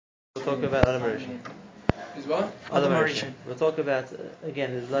talk about Adam Rishon. Is what? Adam Rishon. We'll talk about,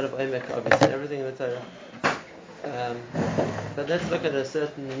 again, there's a lot of Omek, obviously, everything in the Torah. But let's look at a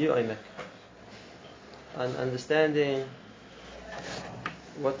certain new Omek. And understanding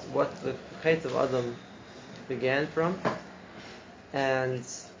what the Chet of Adam began from, and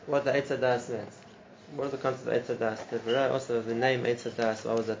what the Eitz Hadas meant. What is the concept of Eitz Hadas? Also, the name Eitz Hadas,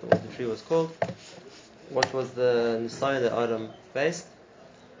 what was that? What the tree was called? What was the Nisayon that Adam faced?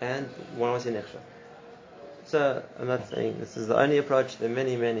 And why was he nechsha? So, I'm not saying this is the only approach. There are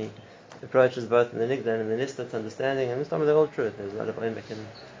many, many approaches, both in the Nigda and in the Nista, to understanding, and some of they're all true. There's a lot of Omek, and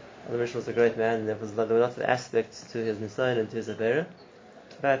Adam Rishon was a great man, and there were lots of aspects to his Nisayon and to his Avera.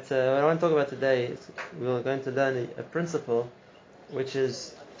 But what I want to talk about today is we're going to learn a principle which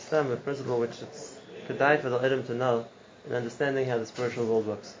is a principle which it's kedai for the Adam to know in understanding how the spiritual world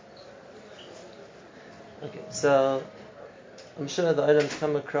works. Okay, so I'm sure the Adam's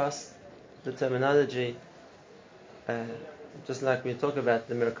come across the terminology, just like we talk about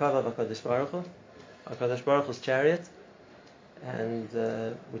the Merkava of HaKadosh Baruch Hu, HaKadosh Baruch Hu's chariot, and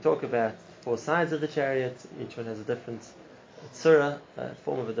we talk about four sides of the chariot. Each one has a different tzura, a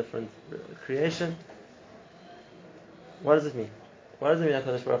form of a different creation. What does it mean? What does it mean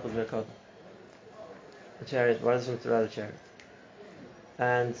HaKadosh Baruch Hu's Merkava? The chariot, what does it mean to ride a chariot?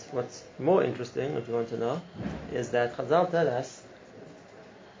 And what's more interesting, if you want to know, is that Chazal tell us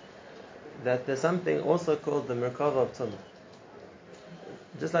that there's something also called the Merkava of Tumah.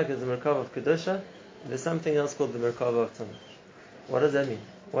 Just like there's the Merkava of Kedusha, there's something else called the Merkava of Tumah. What does that mean?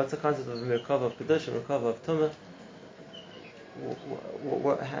 What's the concept of the Merkava of Kedusha, Merkava of Tumah?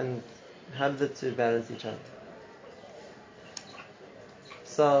 And how do the two balance each other?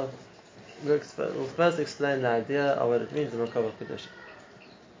 So, we'll first explain the idea of what it means, the Merkava of Kedusha.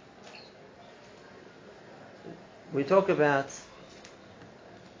 We talk about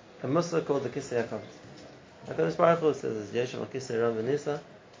a Musar called the Kisei HaKavod. HaKadosh Baruch Hu says, Yeshav al-Kisei Rav v'Nisa.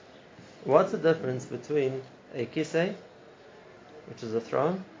 What's the difference between a Kisei, which is a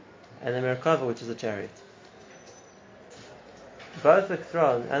throne, and a Merkava, which is a chariot? Both the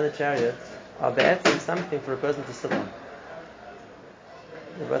throne and the chariot are be'etzim something for a person to sit on.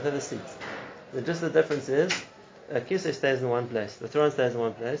 They both have a seat. Just the difference is, a Kisei stays in one place, the throne stays in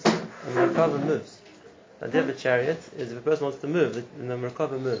one place, and the Merkava moves. The idea of a chariot is if a person wants to move, then the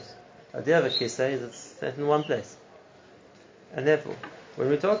Merkava moves. The idea of a Kisei is it's set in one place. And therefore, when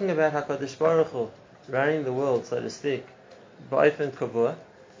we're talking about HaKadosh Baruch Hu running the world, so to speak, ba'ofen kavua,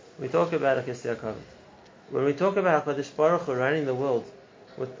 we talk about a Kisei HaKavod. When we talk about HaKadosh Baruch Hu running the world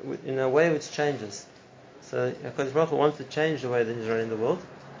in a way which changes, so HaKadosh Baruch Hu wants to change the way that He's running the world,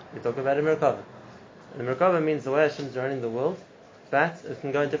 we talk about a Merkava. And the Merkava means the way Hashem is running the world, but it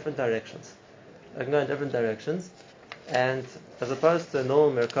can go in different directions. It can go in different directions, and as opposed to a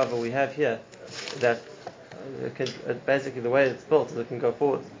normal Merkava we have here, that basically the way it's built is it can go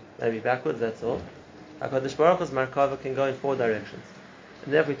forward, maybe backwards, that's all. HaKadosh Baruch Hu's Merkava can go in four directions.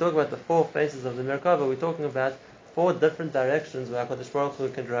 And then if we talk about the four faces of the Merkava, we're talking about four different directions where HaKadosh Baruch Hu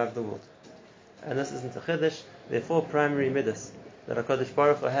can drive the world. And this isn't a chiddush. There are four primary midas that HaKadosh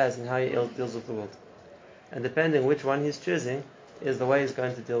Baruch Hu has in how He deals with the world. And depending which one He's choosing, is the way He's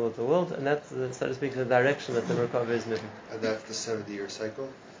going to deal with the world, and that's, so to speak, the direction that the Merkava is moving. And that's the 70-year cycle?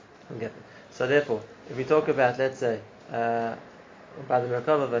 Okay. So therefore, if we talk about, let's say, by the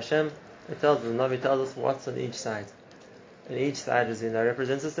Merkava of Hashem, the Navi tells us what's on each side. And each side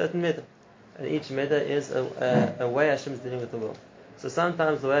represents a certain midah. And each midah is a way Hashem is dealing with the world. So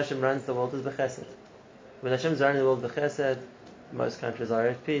sometimes the way Hashem runs the world is b'chesed. When Hashem is running the world b'chesed, most countries are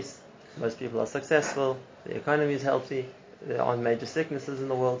at peace, most people are successful, the economy is healthy, there aren't major sicknesses in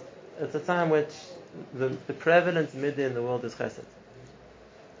the world. It's a time which the prevalent midah in the world is chesed.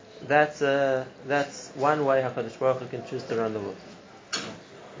 That's one way HaKadosh Baruch Hu can choose to run the world.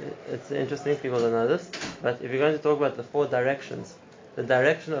 It's interesting, people don't know this, but if you're going to talk about the four directions, the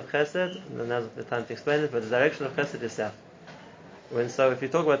direction of chesed, now's not the time to explain it, but the direction of chesed is south. So if you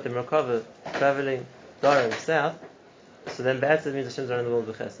talk about the Merkava traveling Dharam south, so then Ba'atzah means Hashem's running the world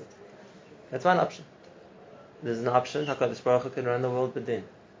with chesed. That's one option. There's an option, HaKadosh Baruch Hu can run the world b'din.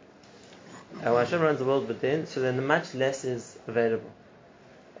 And when Hashem runs the world b'din, so then much less is available.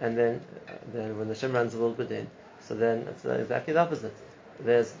 And then when Hashem runs the world b'din, so then it's exactly the opposite.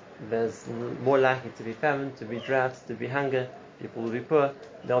 There's more likely to be famine, to be drought, to be hunger. People will be poor.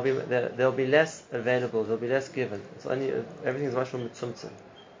 There'll be less available. There'll be less given. It's only everything's much more mitzumtzum,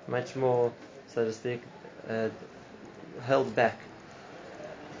 much more, so to speak, held back.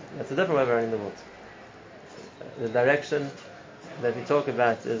 That's a different way of running the world. The direction that we talk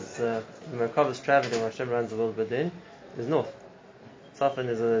about is the Merkava's traveling, Hashem runs the world within, is north. Tzafon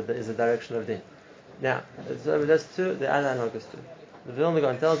is a direction of din. Now, so there's two, the other Hanhagas too. The Vilna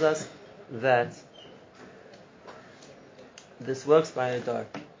Gaon tells us that this works by a dar.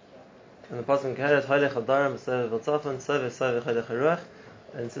 And the Pasuk Keheret Hoylech Adarim Sev V'Tzafon Sev Sev V'Choylech Haruach,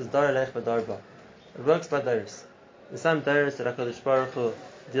 and it says Dar Elech B'Dar Ba. It works by daris. There's some daris that HaKadosh Baruch Hu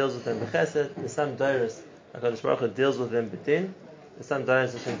deals with them b'chesed. There's some daris HaKadosh Baruch Hu deals with them b'din. There's some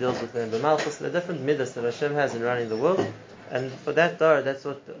daris Hashem deals with them b'malchus. There are different midas that Hashem has in running the world, and for that dar, that's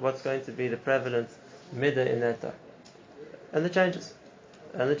what's going to be the prevalent midah in that dar. And it changes.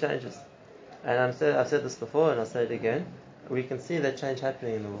 And I've said this before, and I'll say it again. We can see that change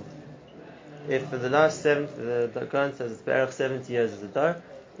happening in the world. If for the last the Quran says it's Be'erach 70 years as a dar,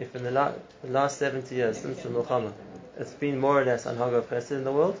 if in the last 70 years since the Milchama, it's been more or less Hanhaga of Chesed in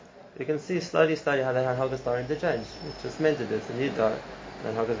the world, you can see slowly how that Hanhaga is starting to change. It's just meant to do. It's a new dar.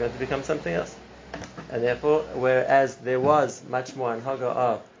 Hanhaga is going to become something else. And therefore, whereas there was much more Hanhaga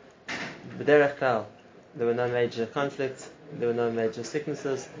of B'derech Klal, there were no major conflicts, there were no major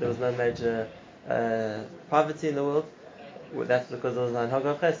sicknesses, there was no major poverty in the world, that's because there was Hanhaga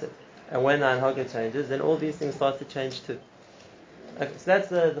of Chesed. And when the Hanhaga changes, then all these things start to change too. Okay, so that's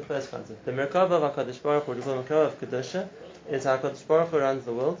the first concept. The Merkava of HaKadosh Baruch Hu, the Merkava of Kedusha, is how HaKadosh Baruch Hu runs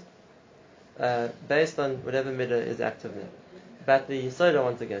the world, based on whatever midah is active there. But the yesod I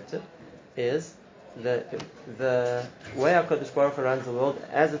want to get to is the way HaKadosh Baruch Hu runs the world,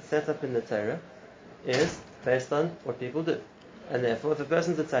 as it's set up in the Torah, is based on what people do. And therefore, if a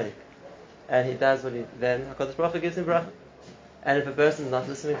person's a tzaddik, and he does what then HaKadosh Baruch Hu gives him bracha. And if a person is not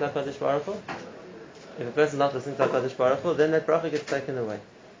listening to HaKadosh Baruch Hu, then that bracha gets taken away.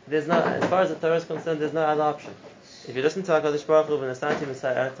 There's no, as far as the Torah is concerned, there's no other option. If you listen to HaKadosh Baruch Hu,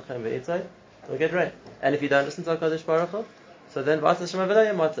 you'll get right. And if you don't listen to HaKadosh Baruch Hu, so then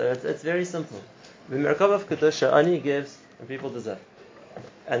it's very simple. The Merkava of Kedusha only gives when people deserve.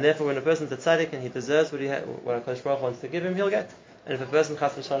 And therefore, when a person's a tzaddik and he deserves what HaKadosh Baruch Hu wants to give him, he'll get. And if a person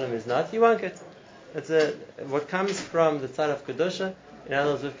chas v'shalom is not, he won't get. What comes from the tzad of Kedusha, in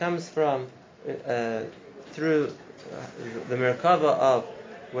other words, what comes from through the Merkava of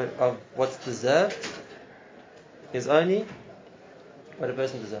what's deserved, is only what a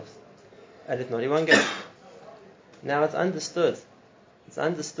person deserves. And if not, he won't get it. Now it's understood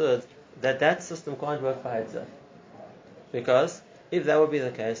that system can't work by itself. Because if that would be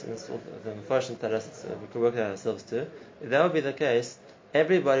the case, and it's all the Mepharshim tell us, we could work it out ourselves too, if that would be the case,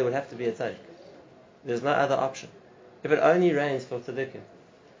 everybody would have to be a tzaddik. There's no other option. If it only rains for tzaddikim,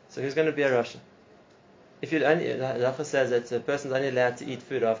 so who's going to be a rasha? If you'd only, the halacha says that a person's only allowed to eat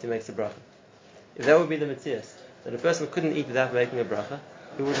food after he makes a bracha. If that would be the metzias, that a person couldn't eat without making a bracha,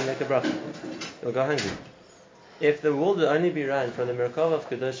 he wouldn't make a bracha. He'll go hungry. If the world would only be run from the Merkava of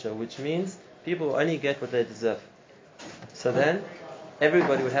Kedusha, which means people will only get what they deserve, so then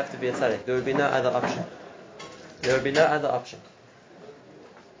everybody would have to be a tzaddik. There would be no other option.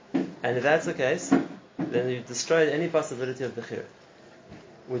 And if that's the case, then you've destroyed any possibility of bechira.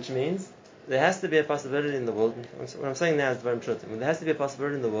 Which means there has to be a possibility in the world. What I'm saying now is very important. There has to be a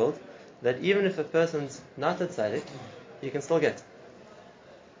possibility in the world that even if a person's not a tzaddik, he can still get.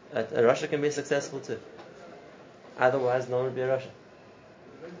 A rasha can be successful too. Otherwise, no one would be a rasha.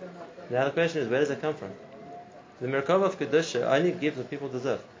 Now the question is, where does it come from? The Merkava of Kedusha only gives what people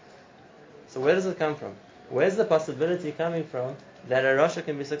deserve. So where does it come from? Where's the possibility coming from that a rasha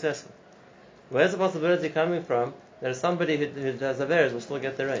can be successful? Where's the possibility coming from that somebody who does averes will still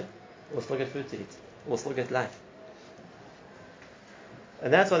get the rain, will still get food to eat, will still get life?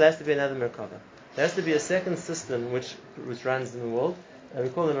 And that's why there has to be another Merkava. There has to be a second system which runs in the world, and we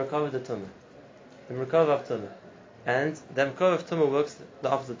call the Merkava de Tumah. The Merkava of Tumah. And the Merkava of Tumah works the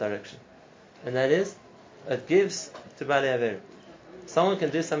opposite direction. And that is, it gives to Bali Aver. Someone can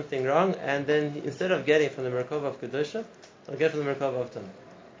do something wrong, and then instead of getting from the Merkava of Kedusha, they'll get from the Merkava of Tumah.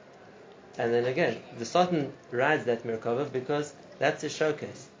 And then again, the Satan rides that Merkava because that's his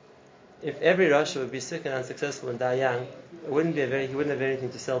showcase. If every Rasha would be sick and unsuccessful and die young, he wouldn't have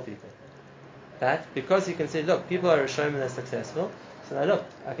anything to sell people. But because he can say, look, people are Rishonim and they're successful, so now look,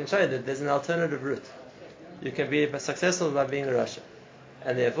 I can show you that there's an alternative route. You can be successful by being a Rasha.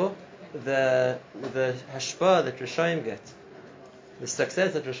 And therefore, the hashpah that Rishonim get, the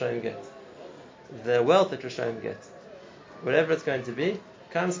success that Rishonim get, the wealth that Rishonim get, whatever it's going to be,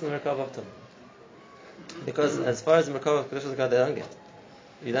 comes from the Merkava of Tumah. Because as far as the Merkava of Kedusha is concerned, they don't get.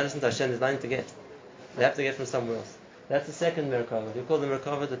 You don't listen to Hashem, there's nothing to get. They have to get from somewhere else. That's the second Merkava. We call the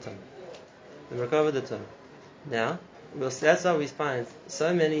Merkava de Tumah. The Merkava de Tumah. Now, that's why we find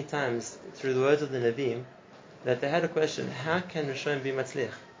so many times through the words of the Nevi'im that they had a question: how can Rishonim be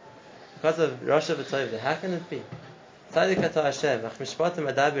Matzliach? Because of Rasha v'Tovda, how can it be Tzadik ata Hashem, ach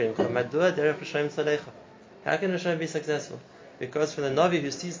mishpatim adabirim, madua derech Hashem tzalecha. How can Hashem be successful? Because for the Navi who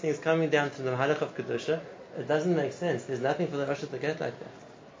sees things coming down from the Mahalach of Kedusha, it doesn't make sense. There's nothing for the Rosh to get like that.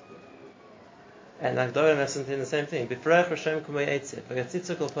 And like Dorim has something the same thing. B'freich Hashem kumei eitzeh,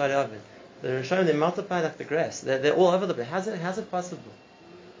 v'gatzitzuk al pari avin. The Rishon, they multiply like the grass. They're all over the place. How's it possible?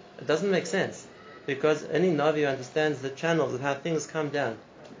 It doesn't make sense. Because any Navi understands the channels of how things come down,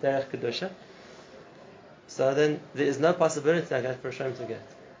 derech Kedusha. So then there is no possibility like that for Hashem to get.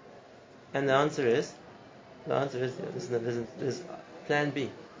 And the answer is there's plan B.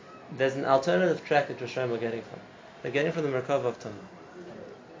 There's an alternative track that Hashem are getting from. They're getting from the Merkava of Tumah.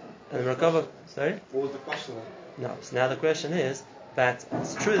 And the Merkava, sorry? What was the question? No. So now the question is that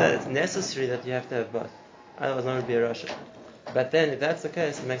it's true that it's necessary that you have to have both. Otherwise, no one would be a Rasha. But then, if that's the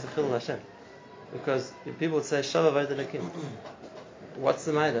case, it makes a chilul Hashem. Because people would say, Shav avodah Elokim. What's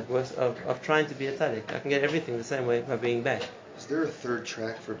the matter of trying to be a tzaddik? I can get everything the same way by being bad. Is there a third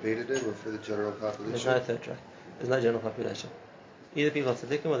track for Beta Din or for the general population? There's no third track. There's no general population. Either people are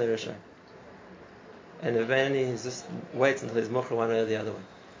tzaddikim or they're Rishon. And if any, he just waits until he's mochel one way or the other way.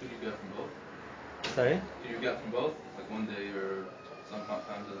 Did you get from both? Sorry? Did you get from both? Like one day or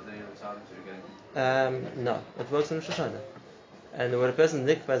sometimes of the day or tzaddik, so you're getting from No. It works in Rosh Hashanah. And when a person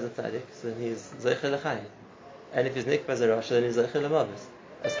nikva as a tzaddik, so he's zeichel l'chaim. And if he's nikva as a Rosh, then he's zeichel l'mavis.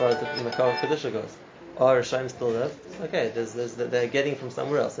 As far as the Makar of Kedusha goes. Or Rishayim still live. Okay, they're getting from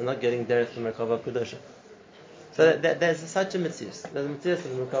somewhere else. They're not getting derech from Merkava of Kedusha. So there's such a mitzvah. There's a mitzvah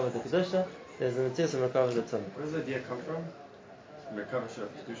of Merkava of the Kedusha. There's a mitzvah of Merkava of the Tumah. Where does the idea come from? Merkava Shel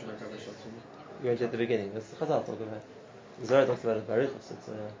Kedusha, Merkava Shel Tumah. You went at the beginning. That's the Chazal talk about. Zohar talks about it. Barichos.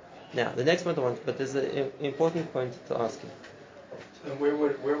 Now the next point I want, but there's an important point to ask you. And where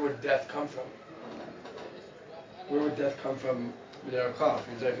would death come from? Where would death come from with our cloth?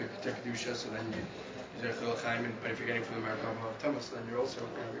 If you're Kedusha, so then you're Chaim, but if you're getting from the Merkava of Tumah, so then you're also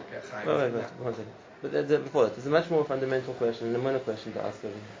going to get Chaim. Wait, 1 second. But before that, there's a much more fundamental question, and a minor question to ask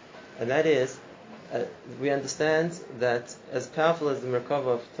over here. And that is, we understand that as powerful as the Merkava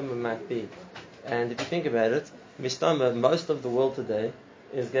of Tumah might be, and if you think about it, Mishtama, most of the world today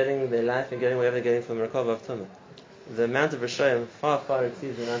is getting their life and getting whatever they're getting from the Merkava of Tumah. The amount of Rishayim far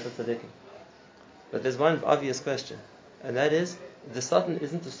exceeds the amount of Tzaddikim. But there's one obvious question, and that is, the Satan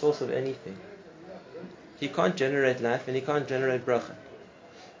isn't the source of anything. He can't generate life and he can't generate bracha.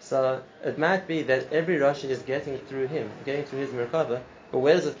 So it might be that every Rashi is getting through him, getting through his Merkava, but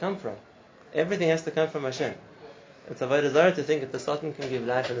where does it come from? Everything has to come from Hashem. It's avodah zarah to think that the Satan can give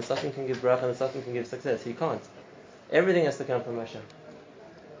life and the Satan can give bracha and the Satan can give success. He can't. Everything has to come from Hashem.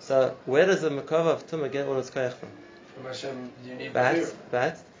 So where does the Merkava of Tumah get all its koyach from? From Hashem, you need But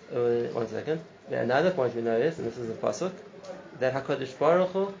 1 second. Another point we know is, and this is a pasuk, that HaKadosh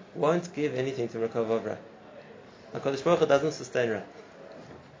Baruch Hu won't give anything to Merkava of Ra. HaKadosh Baruch Hu doesn't sustain Ra.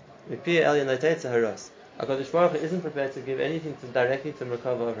 HaKadosh Baruch Hu isn't prepared to give anything directly to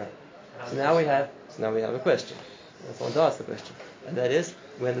Merkava of Ra. So now we have a question. I want to ask the question, and that is,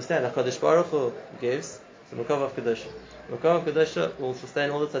 we understand HaKadosh Baruch Hu gives the Merkava of Kedusha. Merkava of Kedusha will sustain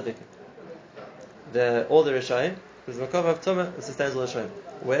all the tzaddikim, all the Rishayim. Because the Merkava of Tumah sustains all the Rishayim.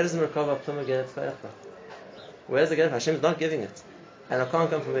 Where does the Merkava of Tumah get its koyach from? Where does it get it from? Hashem is not giving it, and it can't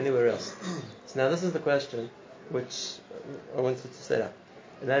come from anywhere else. So now this is the question which I wanted to set up,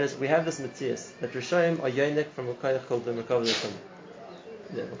 and that is, we have this mitzias that Rishayim are yonik from a koyach called the Merkava of Tumah.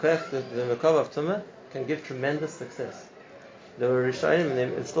 The Merkava of Tumah can give tremendous success. There were Rishayim,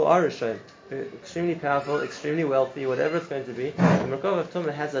 and still are Rishayim, extremely powerful, extremely wealthy, whatever it's going to be. The Merkava of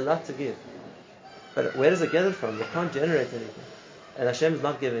Tumah has a lot to give. But where does it get it from? They can't generate anything. And Hashem is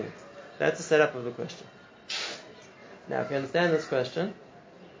not giving it. That's the setup of the question. Now, if you understand this question,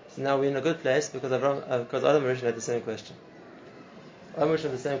 so now we're in a good place because Adam Rishon had the same question. Adam Rishon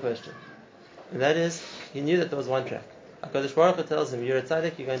had the same question. And that is, he knew that there was one track. HaKadosh Baruch Hu tells him, you're a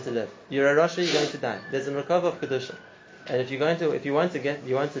tzaddik, you're going to live. You're a Rasha, you're going to die. There's a Merkava of Kedusha. And if you want to live,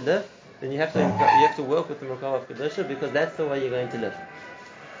 then you have to work with the Merkava of Kedusha, because that's the way you're going to live.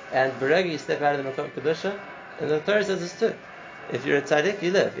 And Berega, you step out of the Merkava of Kedusha, and the Torah says this too. If you're a tzaddik,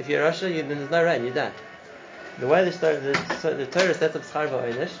 you live. If you're a Rasha, then there's no rain, you die. The way the Torah sets up Schar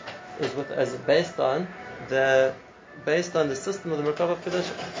V'Oinish is based on the system of the Merkava of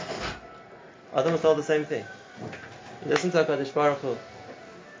Kedusha. Adam was told the same thing. You listen to HaKadosh Baruch Hu,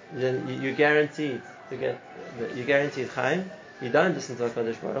 then you're guaranteed Chaim. You don't listen to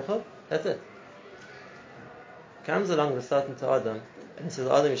HaKadosh Baruch Hu, that's it. Comes along the Satan to Adam, and he says,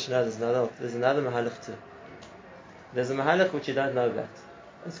 Adam, you should know there's another Mahalach too. There's a Mahalach which you don't know about.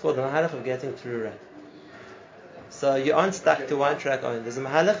 It's called the Mahalach of getting through Ra. So you aren't stuck to one track only. There's a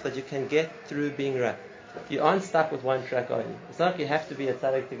Mahalach that you can get through being Ra. You aren't stuck with one track only. It's not like you have to be a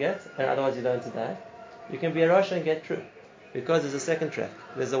tzaddik to get, and otherwise you're going to die. You can be a Rasha and get true, because there's a second track.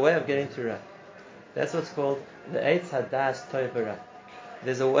 There's a way of getting to Ra. That's what's called the Eitz Hadas Tov Ra.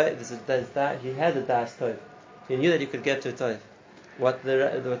 There's a way. He had a Das Tov. He knew that he could get to Tov. What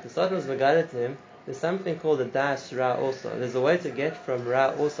the Satan was regarded to him, there's something called a Das Ra also. There's a way to get from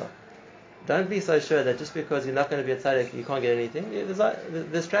Ra also. Don't be so sure that just because you're not going to be a tzaddik, you can't get anything.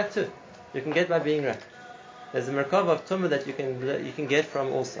 There's track too. You can get by being Ra. There's a merkava of tumah that you can get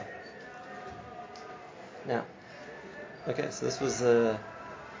from also. Now, okay, so this was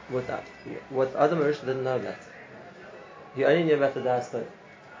what Adam Arish didn't know about. He only knew about the Das Tov.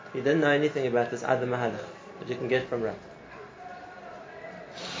 He didn't know anything about this Adam Mahalach that you can get from Ra.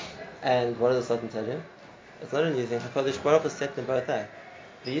 And what does the Satan tell you? It's not a new thing. HaKadosh Baruch Hu set them both out.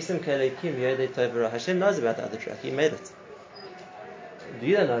 Hashem knows about the other track. He made it.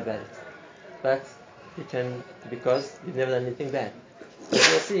 You don't know about it, but you can, because you've never done anything bad. But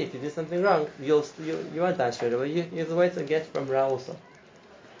you'll see if you do something wrong, you won't die straight away. There's a way to get from Ra also.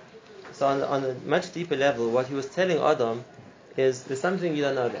 So on a much deeper level, what he was telling Adam is there's something you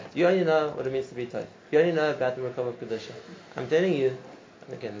don't know about. You only know what it means to be Tov. You only know about the Merkava of Kedusha. I'm telling you,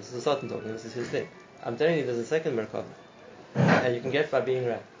 again, this is a Satan talking. This is his thing. I'm telling you, there's a second Merkava, and you can get by being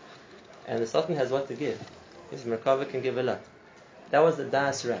Ra. And the Satan has what to give. His Merkava can give a lot. That was the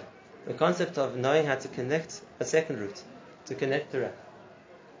Das Ra. The concept of knowing how to connect a second route, to connect to Ra.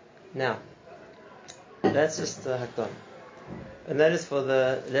 Now, that's just Hakdam. And that is for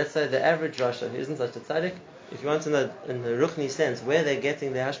let's say the average Rasha who isn't such a tzaddik. If you want to know in the Ruchni sense where they're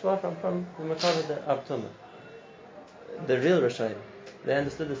getting their hashpah from the Merkava of Tumah. The real Rashayim, they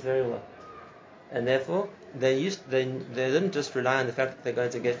understood this very well. And therefore, they didn't just rely on the fact that they're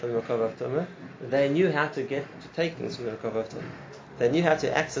going to get from the Merkava of Tumah. They knew how to take things from the Merkava of Tumah. They knew how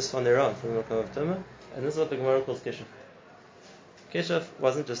to access on their own from the Merkava of Tumah. And this is what the Gemara calls Kishuf. Kishuf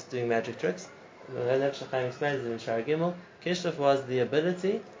wasn't just doing magic tricks. The Nefesh HaChaim explains it in Shara Gimel. Kishuf was the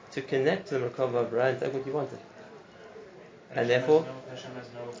ability to connect to the Merkava of Ra and take what you wanted. And therefore, Hashem has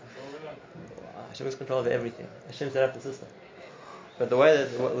no control over that? Hashem has control over everything. Hashem set up the system. But the way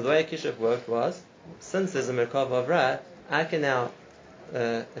Kishuf worked was, since there's a Merkava of Ra, I can now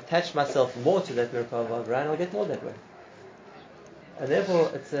attach myself more to that Merkava of Ra and I'll get more that way. And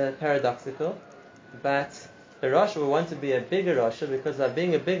therefore, it's paradoxical, but a Rasha would want to be a bigger Rasha because by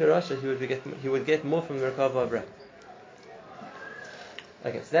being a bigger Rasha, he would get more from the Merkava of Ra.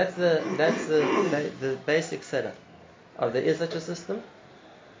 Okay, so that's the basic setup of there is such a system,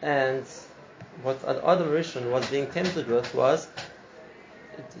 and what Adam Rishon was being tempted with was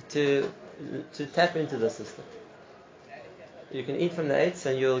to tap into the system. You can eat from the eights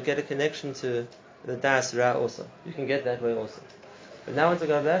and you'll get a connection to the Das Ra also. You can get that way also. But now I want to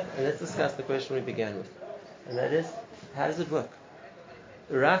go back and let's discuss the question we began with. And that is, how does it work?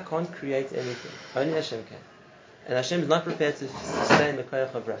 Ra can't create anything. Only Hashem can. And Hashem is not prepared to sustain the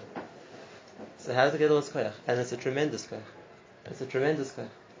koyach of Ra. So how does it get all this koyach? And it's a tremendous koyach. It's a tremendous koyach.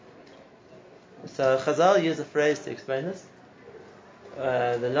 So Chazal use a phrase to explain this.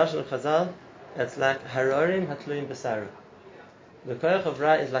 The Lashon of Chazal, it's like Harorim Hatluim Besaru. The koyach of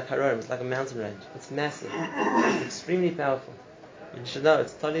Ra is like Harorim, it's like a mountain range. It's massive. It's extremely powerful. You should know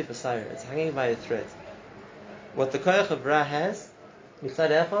it's Tali Besaru. It's hanging by a thread. What the koyach of Ra has,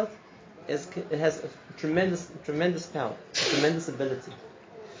 Mitzad Echad, it has a tremendous power, a tremendous ability.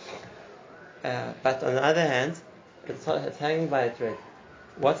 But on the other hand, it's hanging by a thread.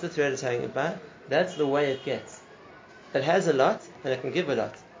 What's the thread it's hanging by? That's the way it gets. It has a lot, and it can give a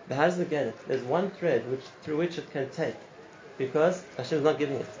lot. But how does it get it? There's one thread through which it can take, because Hashem's not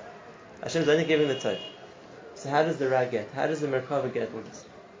giving it. Hashem's only giving the Tov. So how does the Ra get? How does the Merkava get all this?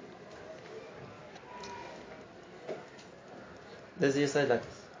 There's the Yisod like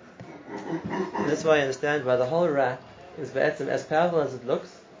this. And that's why I understand why the whole Ra is Ba'atzim, as powerful as it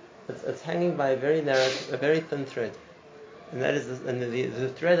looks, it's hanging by a very narrow, a very thin thread. And that is the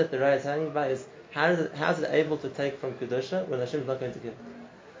thread that the Ra is hanging by is how is it able to take from Kedusha when Hashem is not going to give it?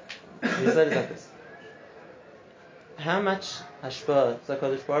 The Yisod is like this. How much Hashpah does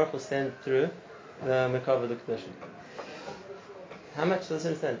HaKadosh Baruch Hu send through the Merkava of the Kedusha? How much does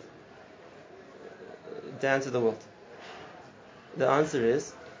Hashem send down to the world? The answer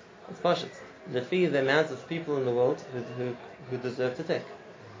is, it's Pashut. The amount of people in the world who deserve to take.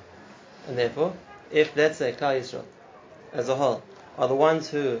 And therefore, if let's say Klal Yisrael as a whole are the ones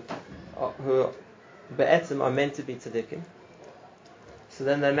who be'etzim are meant to be tzaddikim, so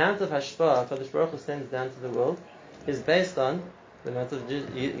then the amount of hashpah HaKadosh Baruch Hu sends down to the world is based on the amount of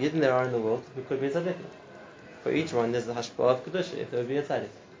Yidden there are in the world who could be tzaddikim. For each one there's the hashpah of Kedusha, if there would be a tzaddik.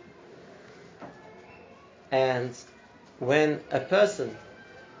 And when a person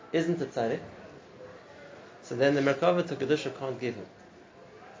isn't a tzaddik, so then the Merkava to Kedusha can't give him.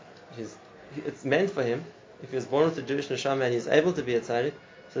 It's meant for him, if he was born with a Jewish neshama and he's able to be a tzaddik,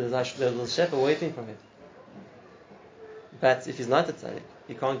 so there's a shefa waiting for him. But if he's not a tzaddik,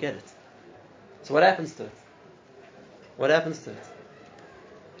 he can't get it. So what happens to it? What happens to it?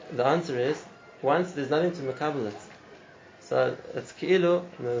 The answer is, once there's nothing to makabel it, so it's ki'ilu,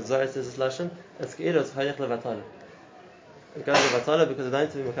 and the Zohar says this lashon, it's ki'ilu, it's chayich levatala. It goes levatala because there's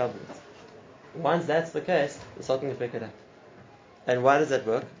nothing to be makabel it. Once that's the case, the sultan can pick it up. And why does that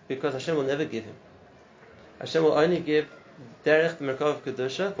work? Because Hashem will never give him. Hashem will only give derech the Merkava of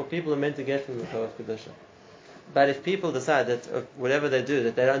Kedusha for people who are meant to get from the Merkava of Kedusha. But if people decide that whatever they do,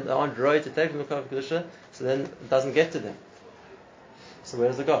 that they aren't right to take the Merkava of Kedusha, so then it doesn't get to them. So where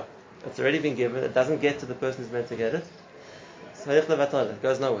does it go? It's already been given, it doesn't get to the person who's meant to get it. So it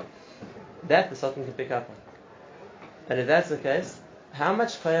goes nowhere. That the Sultan can pick up on. And if that's the case, how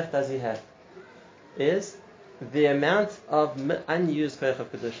much koyach does he have? Is the amount of unused koyach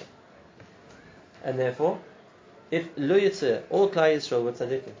of Kedusha. And therefore, if Lo Yitzir, all Klal Yisrael were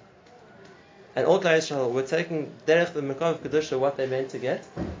tzaddikim, and all Klal Yisrael were taking derech the Merkava of Kedusha, what they meant to get,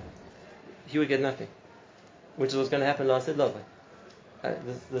 he would get nothing. Which is what's going to happen last at Lovely.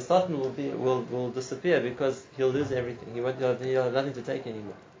 The Sultan will disappear because he'll lose everything. He'll have nothing to take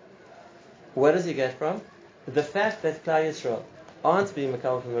anymore. Where does he get from? The fact that Klal Yisrael aren't being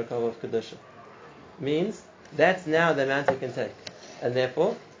makabel from the Merkava of Kedusha means that's now the amount he can take. And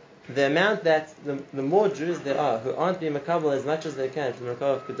therefore, the amount that the more Jews there are who aren't being makabel as much as they can from the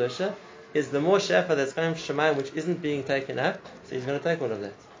Merkava of Kedusha is the more shefa that's coming from Shemayim which isn't being taken up, so he's going to take all of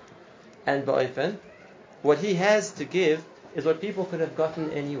that. And ba'ofen, what he has to give is what people could have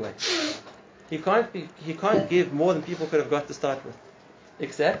gotten anyway. He can't give more than people could have got to start with.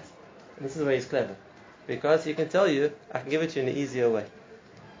 Except, and this is where he's clever, because he can tell you, I can give it to you in an easier way.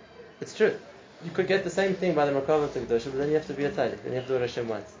 It's true. You could get the same thing by the Merkava to Kedusha, but then you have to be a tzaddik, then you have to do what Hashem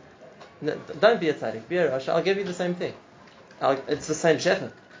wants. No, don't be a tzaddik, be a Rosh. I'll give you the same thing. It's the same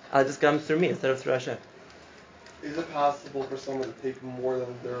shefa. I'll just come through me instead of through Hashem. Is it possible for someone to take more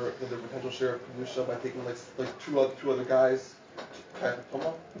than their potential share of Kedusha by taking like two other guys? Yeah,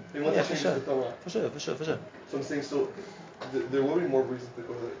 for sure. So I'm saying, there will be more reasons to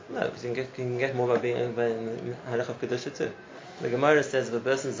go there. No, because you can get more by being in Halach of Kedusha too. The Gemara says if a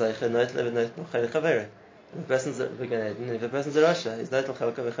person's Zaycha, Noit Lev Noit Chelek Chavera. If a person's a Began if a person's a Rasha, he's Noit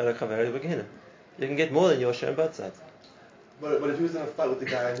Chelek Chavera Began. You can get more than your share on both sides. But if he was in a fight with the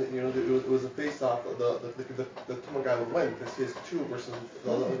guy, and it was a face-off, the Tumah guy would win because he has two versus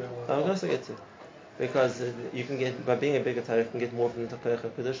the other guy. I'm going to get to. Because you can get, by being a bigger Torah, you can get more from the Koyach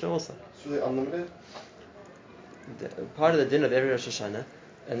of Kedusha also. It's really unlimited? Part of the din of every Rosh Hashanah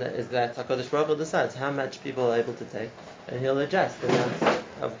is that HaKadosh Baruch Hu decides how much people are able to take, and he'll adjust the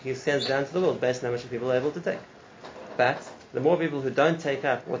amount he sends down to the world based on how much people are able to take. But the more people who don't take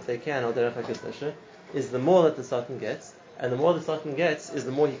up what they can al derech HaKedusha is the more that the Sultan gets, and the more the Sultan gets is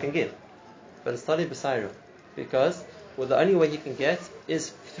the more he can give. But it's totally b'sayro, because the only way he can get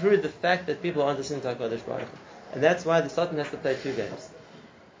is through the fact that people aren't listening to HaKadosh Baruch Hu. And that's why the Sultan has to play two games.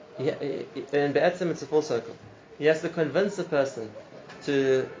 In Be'etzim it's a full circle. He has to convince a person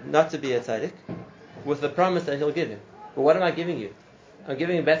not to be a tzaddik with the promise that he'll give him. But what am I giving you? I'm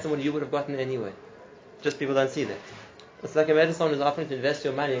giving you Be'etzim what you would have gotten anyway. Just people don't see that. It's like a medicine who's offering to invest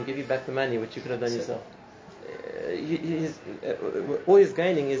your money and give you back the money which you could have done yourself. All he's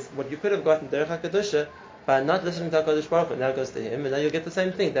gaining is what you could have gotten derech HaKedusha by not listening to HaKadosh Baruch Hu. Now it goes to him, and now you'll get the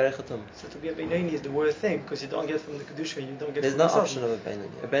same thing, derech HaTum. So to be a Beinoni is the worst thing, because you don't get from the Kedusha, you don't get There's from no the option of a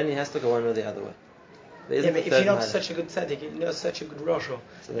Beinoni. A Beinoni has to go one or the other way. But if you're not such a good tzaddik, you're not such a good Rasha,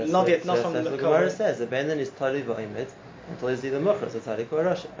 you'll not get not from the Merkava. The Gemara says, a Beinoni is Tali V'Oimed, until he's either Muchar, so tzaddik or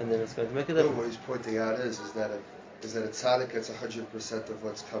Rasha, and then it's going to make a difference. What he's pointing out is that a tzaddik gets 100% of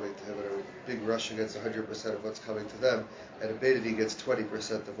what's coming to him, and a big Russia gets 100% of what's coming to them, and a Beinoni gets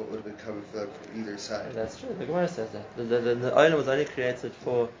 20% of what would have been coming for them from either side. That's true. The Gemara says that. The Olam was only created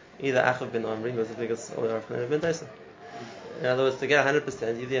for either Achav ben Omri, who was the biggest, or Rav ben Tosa. In other words, to get 100%,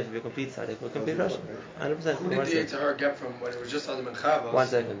 either you have to be a complete tzaddik or a complete Russia. 100%. Who did the Yitzhar get from when it was just on the Menchavos? 1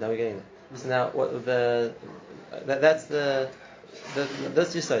 second, now we're getting there. So now, that's this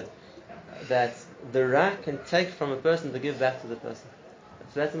Yisod, that the Ra can take from a person to give back to the person.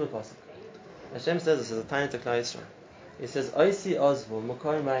 That's in the Pasuk. Hashem says this is a tiny to Klal Yisrael. He says, Oisi ozvu,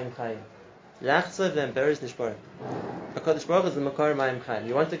 makor ma'im chayim. Lachtzov them beres nishborim. HaKadosh Baruch Hu is the makor ma'im chayim.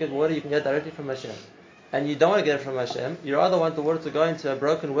 You want to get water, you can get directly from Hashem. And you don't want to get it from Hashem, you rather want the water to go into a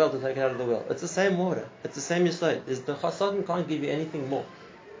broken well to take it out of the well. It's the same water. It's the same Yisod. The Chassadim can't give you anything more.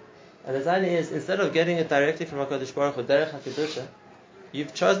 And the idea is, instead of getting it directly from HaKadosh Baruch Hu, Derech HaKedusha,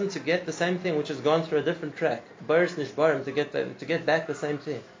 you've chosen to get the same thing which has gone through a different track, Boris Nishbarim, to get back the same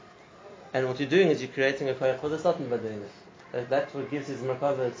thing. And what you're doing is you're creating a koyach for the Satan by doing it. That's what gives his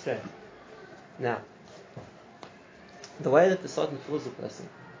merkava its strength. Now, the way that the Satan fools a person,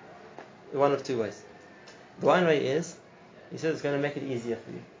 one of two ways. The one way is, he says it's going to make it easier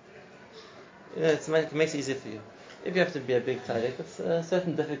for you. It makes it easier for you. If you have to be a big tzaddik, it's a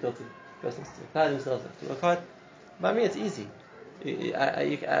certain difficulty. Persons to apply themselves to work hard. But I mean, it's easy.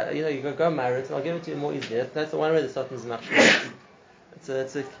 You can go married, and I'll give it to you more easily. That's the one way the Satan is machshir.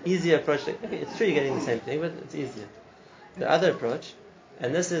 It's an easier approach. It's true you're getting the same thing, but it's easier. The other approach,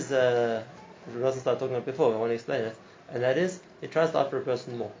 and this is we wasn't started talking about before, but I want to explain it, and that is, he tries to offer a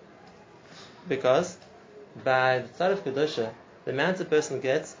person more. Because by the side of Kedusha, the amount a person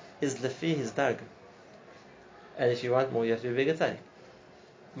gets is lefi his darga. And if you want more, you have to be a bigger tzaddik.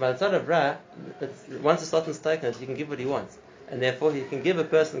 By the side of Ra, once the Satan's taken it, he can give what he wants. And therefore he can give a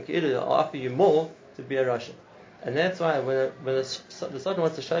person, I'll offer you more to be a Rasha. And that's why when the Satan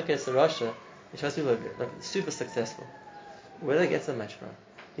wants to showcase the Rasha, he shows people like super successful. Where do they get so much from?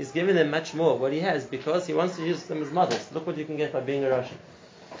 He's giving them much more what he has because he wants to use them as models. Look what you can get by being a Rasha.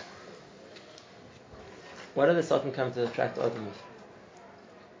 What did the Satan come to attract Adam with?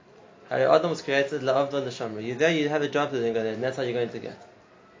 Adam was created la'avdon l'shamra. You're there, you have a job to do, and that's how you're going to get.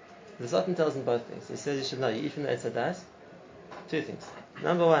 The Satan tells him both things. He says you should know, you eat from the Eitz HaDaas. Two things.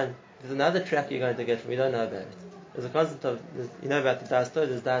 Number one, there's another track you're going to get from, you don't know about it. There's a concept of, you know about the Das Tov,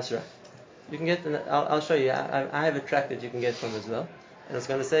 there's Das Ra. You can get, I'll show you, I have a track that you can get from as well, and it's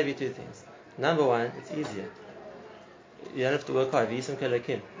going to save you two things. Number one, it's easier. You don't have to work hard. V'yisam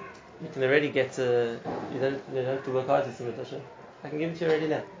kelakim. You can already get to, you don't have to work hard to see Hashem. I can give it to you already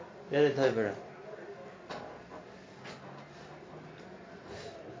now. That's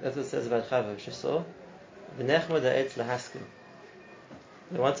what it says about Chava. Shesor, v'nechma da'etz lahaskim.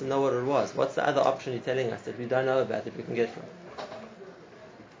 We want to know what it was. What's the other option you're telling us that we don't know about that we can get from?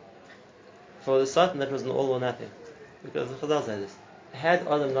 For the Satan, that was an all or nothing. Because the Chazal said this. Had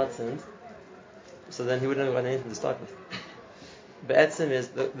Adam not sinned, so then he wouldn't have gotten anything to start with. Be'etzim is,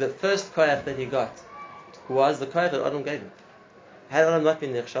 the first koyach that he got was the koyach that Adam gave him. Had Adam not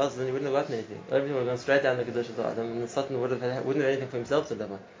been nechshal, then he wouldn't have gotten anything. Everything would have gone straight down the Kedusha to Adam, and the Satan wouldn't have anything for himself to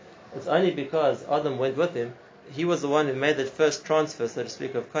live on. It's only because Adam went with him, he was the one who made that first transfer, so to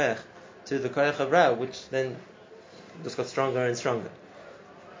speak, of koyach to the koyach of Ra, which then just got stronger and stronger.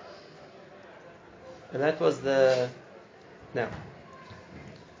 And that was the... Now,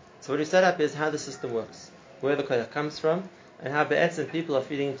 so what we set up is how the system works, where the koyach comes from, and how be'etzim people are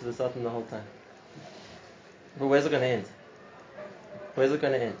feeding into the Satan the whole time. But where's it going to end? Where's it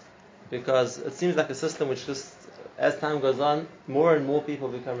going to end? Because it seems like a system which just, as time goes on, more and more people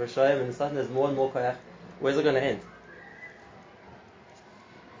become Rishayim, and the Satan has more and more koyach. Where's it going to end?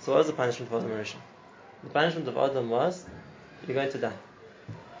 So what was the punishment for Adam Rishon? The punishment of Adam was, you're going to die.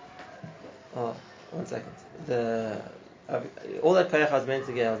 Oh, 1 second. All that koyach I was meant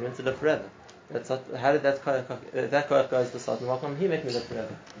to get, I was meant to live forever. How did that koyach goes to Satan? Why can't he make me live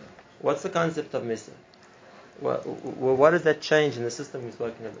forever? What's the concept of Misa? What does that change in the system we've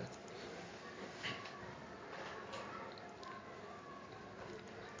spoken about?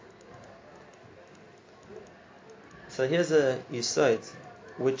 So here's a Yisod,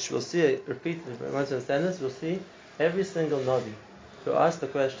 which we'll see repeated. Once you understand this, we'll see every single Navi who asks the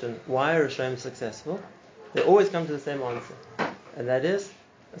question, why are Rishonim successful? They always come to the same answer. And that is,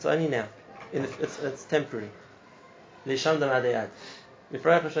 it's only now. It's temporary. Lisham Damadeyad.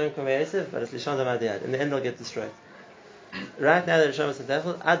 Before Rishonim come Yosef, but it's Lisham Damadeyad. In the end, they'll get destroyed. Right now, the Rishonim are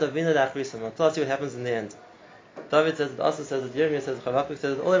successful. Adavina Dachrisam. I'll tell you what happens in the end. David says it, also says it, Jeremiah says it, Chavakuk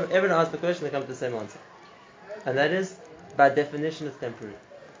says it. Everyone asks the question, they come to the same answer. And that is, by definition, it's temporary.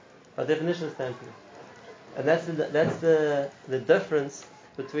 By definition, it's temporary. And that's the difference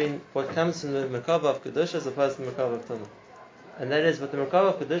between what comes from the Merkava of Kedusha as opposed to the Merkava of Tumah. And that is, what the Merkava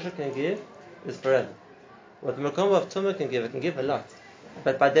of Kedusha can give is forever. What the Merkava of Tumah can give a lot.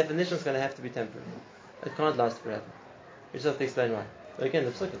 But by definition, it's going to have to be temporary. It can't last forever. We just have to explain why. So again,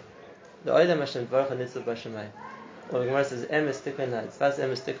 the Psukim. The Olam Hashem Dvarach HaNitzah B'Shamayim. Or the Gemara says, Emes Tikkun La'ed. Fast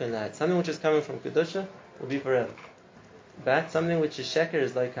Emes Tikkun La'ed. Something which is coming from Kedusha will be forever. But something which is sheker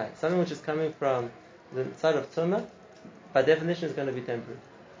is like high. Something which is coming from the side of Tumah, by definition, is going to be temporary.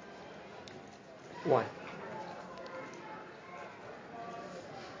 Why?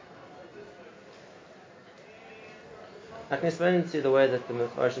 I can explain to you the way that the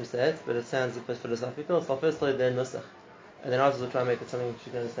Mefarshim say it, but it sounds a bit philosophical. So I'll first tell you their nusach, and then afterwards we'll try and make it something which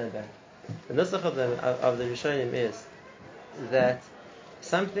you can understand better. The nusach of the Rishonim is that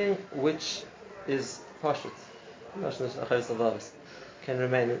something which is pashut, can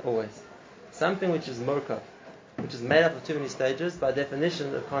remain always. Something which is murkab, which is made up of too many stages, by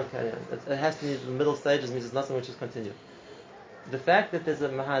definition it can't carry on. It has to be the middle stages, means it's nothing which is continued. The fact that there's a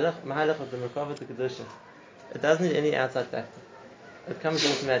mahalach of the merkava to kedusha, it doesn't need any outside factor. It comes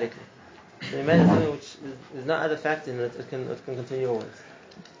automatically. The made something which is not other factor in it, it can continue always.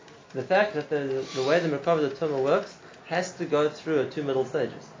 The fact that the way the merkava the tumah works has to go through two middle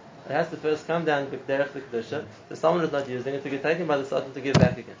stages. It has to first come down derech the kedusha, so someone is not using it to get taken by the sultan to give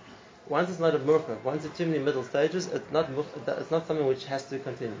back again. Once it's not a murkab, once it's too many middle stages, it's not something which has to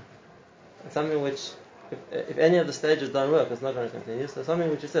continue. It's something which, if any of the stages don't work, it's not going to continue. So something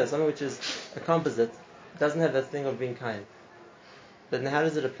which is a composite, doesn't have that thing of being kind. But how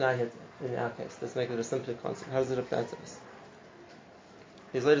does it apply here in our case? Let's make it a simpler concept. How does it apply to us?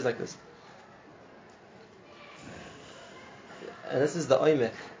 His word is like this. And this is the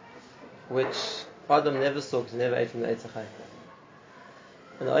oimek, which Adam never saw because he never ate from the Eitz HaChaim.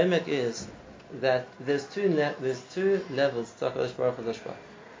 And the oimek is that there's two levels to HaKadosh Baruch Hu.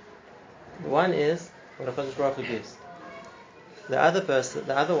 The one is what HaKadosh Baruch Hu gives. The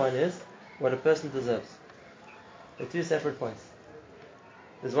other one is what a person deserves. They're two separate points.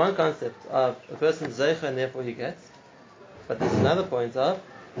 There's one concept of a person's zeicha and therefore he gets, but there's another point of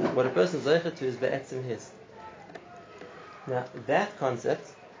what a person's zeicha to is be'etzim his. Now that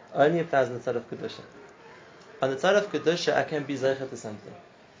concept only applies on the side of kedusha. On the side of kedusha, I can be zeicha to something.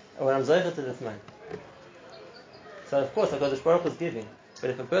 And when I'm zeicha to, it's mine. So of course, HaKadosh Baruch Hu is giving,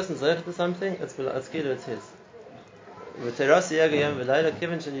 but if a person is zeicha to something, it's his. When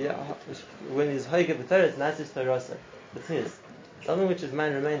he's hoige b'Torah, it's not his terasa. It's his. Something which is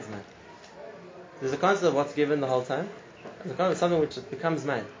mine remains mine. There's a concept of what's given the whole time, and the concept of something which becomes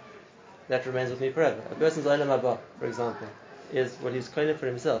mine. That remains with me forever. A person's olam haba, for example, is what he's koine for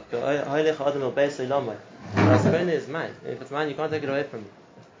himself. Koine is mine. And if it's mine, you can't take it away from me.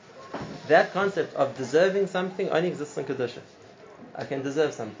 That concept of deserving something only exists in Kedusha. I can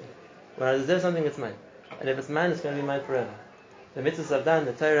deserve something. When I deserve something, it's mine. And if it's mine, it's going to be mine forever. The mitzvahs I've done,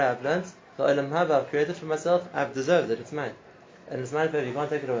 the Torah I've learned, the olam haba I've created for myself, I've deserved it, it's mine. And it's mine forever, you can't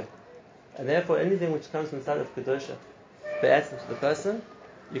take it away. And therefore, anything which comes from the side of Kedusha, be'etzim to the person,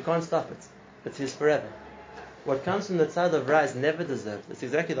 you can't stop it. It's his forever. What comes from the side of Ra is never deserved. It's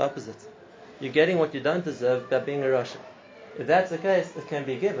exactly the opposite. You're getting what you don't deserve by being a Rasha. If that's the case, it can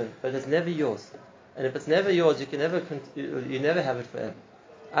be given, but it's never yours. And if it's never yours, you never have it forever.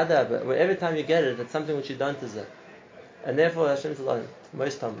 Adab, where every time you get it, it's something which you don't deserve. And therefore, Hashem says,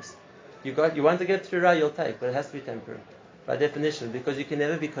 most times, you want to get through Ra, you'll take, but it has to be temporary. By definition, because you can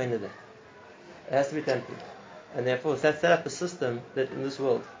never be koine there. It has to be temporary. And therefore, set up a system that in this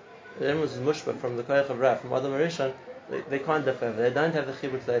world, everyone's mushba from the koyach of Ra, from Adam Arishon, they can't live forever. They don't have the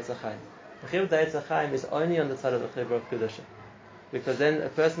chibur to the Eitz HaChaim. The chibur to the Eitz HaChaim is only on the side of the chibur of Kedusha. Because then a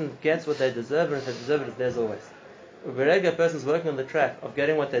person gets what they deserve, and if they deserve it, it's theirs always. Wherever a person's working on the track of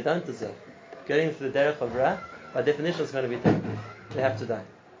getting what they don't deserve, getting to the derech of Ra, by definition it's going to be temporary. They have to die.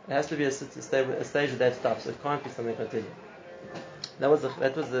 It has to be a stage where that stops. It can't be something continued. That was the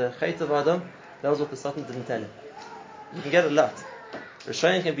chait of Adam. That was what the Satan didn't tell him. You can get a lot.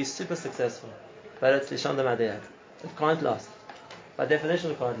 Rishayim can be super successful, but it's lishan d'madeyat. It can't last. By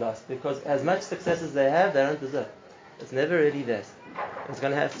definition, it can't last because as much success as they have, they don't deserve. It's never really theirs. It's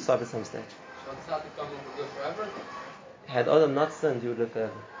going to have to stop at some stage. So it's not to come and live forever? Had Adam not sinned, he would live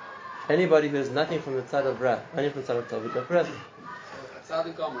forever. Anybody who has nothing from the side of Ra, only from the side of Tov, would live forever.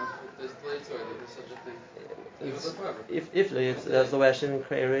 Tzaddik Gomer, if there's place to it, if there's such a thing, he would live forever. If that's the way Hashem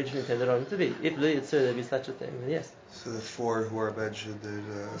originally intended on to be. If there'd be such a thing, then yes. So the four who are mentioned,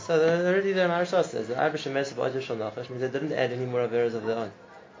 so already the Maharsha says the Arba Shemes of Ajah Shal Nachash means they didn't add any more averas of their own.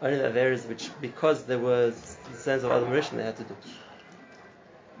 Only the averas which, because there was the sense of Adam Rishon, they had to do.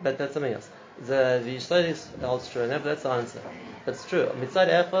 But that's something else. The Yisraelis holds true, and that's the answer. That's true. Mitzad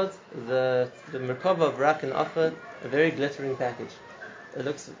Echad, the Merkava of Rak and Achad, a very glittering package.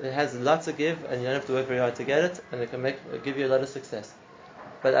 It has lots to give, and you don't have to work very hard to get it, and it can give you a lot of success.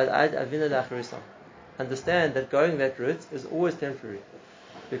 But understand that going that route is always temporary,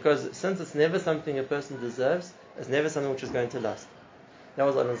 because since it's never something a person deserves, it's never something which is going to last. That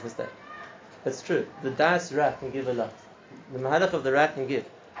was Adam's mistake. It's true. The Das Rak can give a lot. The Mahalach of the Rak can give,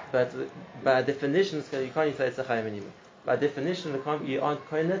 but by definition, you can't use Eitz HaChaim anymore. By definition, you aren't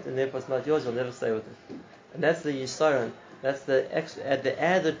koine it, and therefore it's not yours. You'll never stay with it. And that's the Yisaron. That's the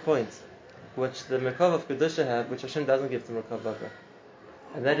added point, which the Merkava of Kedusha have, which Hashem doesn't give to Merkava of Ra.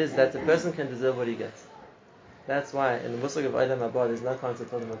 And that is that the person can deserve what he gets. That's why in the Musig of Olam Haba there's no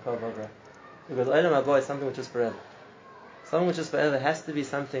concept of the Merkava of Ra. Because Olam Haba is something which is forever. Something which is forever has to be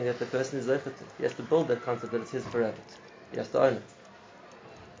something that the person is zeichet to. He has to build that concept that it's his forever. He has to own it.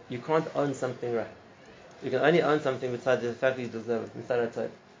 You can't own something right. You can only own something besides the fact that you deserve it, inside our Torah.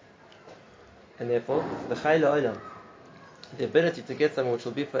 And therefore, the chayla olam, the ability to get something which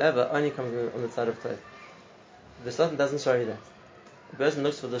will be forever, only comes on the side of Torah. The Satan doesn't show you that. The person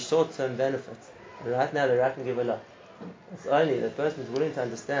looks for the short-term benefit. And right now, the rat can give a lot. It's only the person is willing to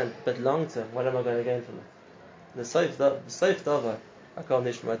understand, but long-term, what am I going to gain from it? The soif davar, akal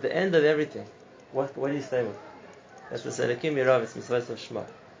nishma. At the end of everything, what do you stay with? That's the selekim yirav. It's mitzvahs of shema.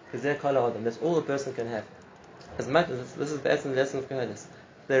 Because they're kol adam. That's all a person can have. As much as this is the essence of Koheles.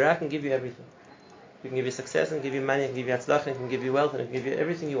 The Ra can give you everything. It can give you success, and give you money, it can give you atzlach, it can give you wealth, and it can give you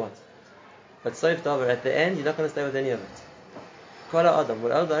everything you want. But soif davar, at the end, you're not going to stay with any of it. Kol adam.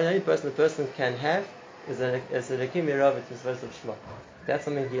 What the only person a person can have is a selekim yirav. It's mitzvahs of shema. That's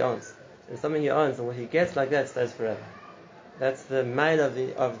something he owns. And something he owns, and what he gets like that stays forever. That's the mile of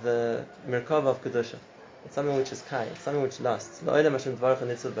the merkava of kedusha. It's something which is kai. It's something which lasts. As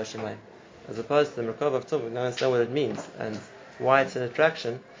opposed to the merkava of tum, we don't understand what it means and why it's an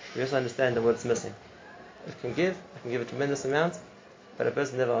attraction. We also understand that what it's missing. It can give a tremendous amount, but a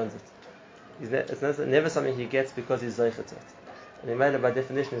person never owns it. It's never something he gets because he's zeichet to it. And he made it by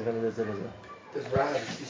definition, he's going to lose it as well. Does Ra have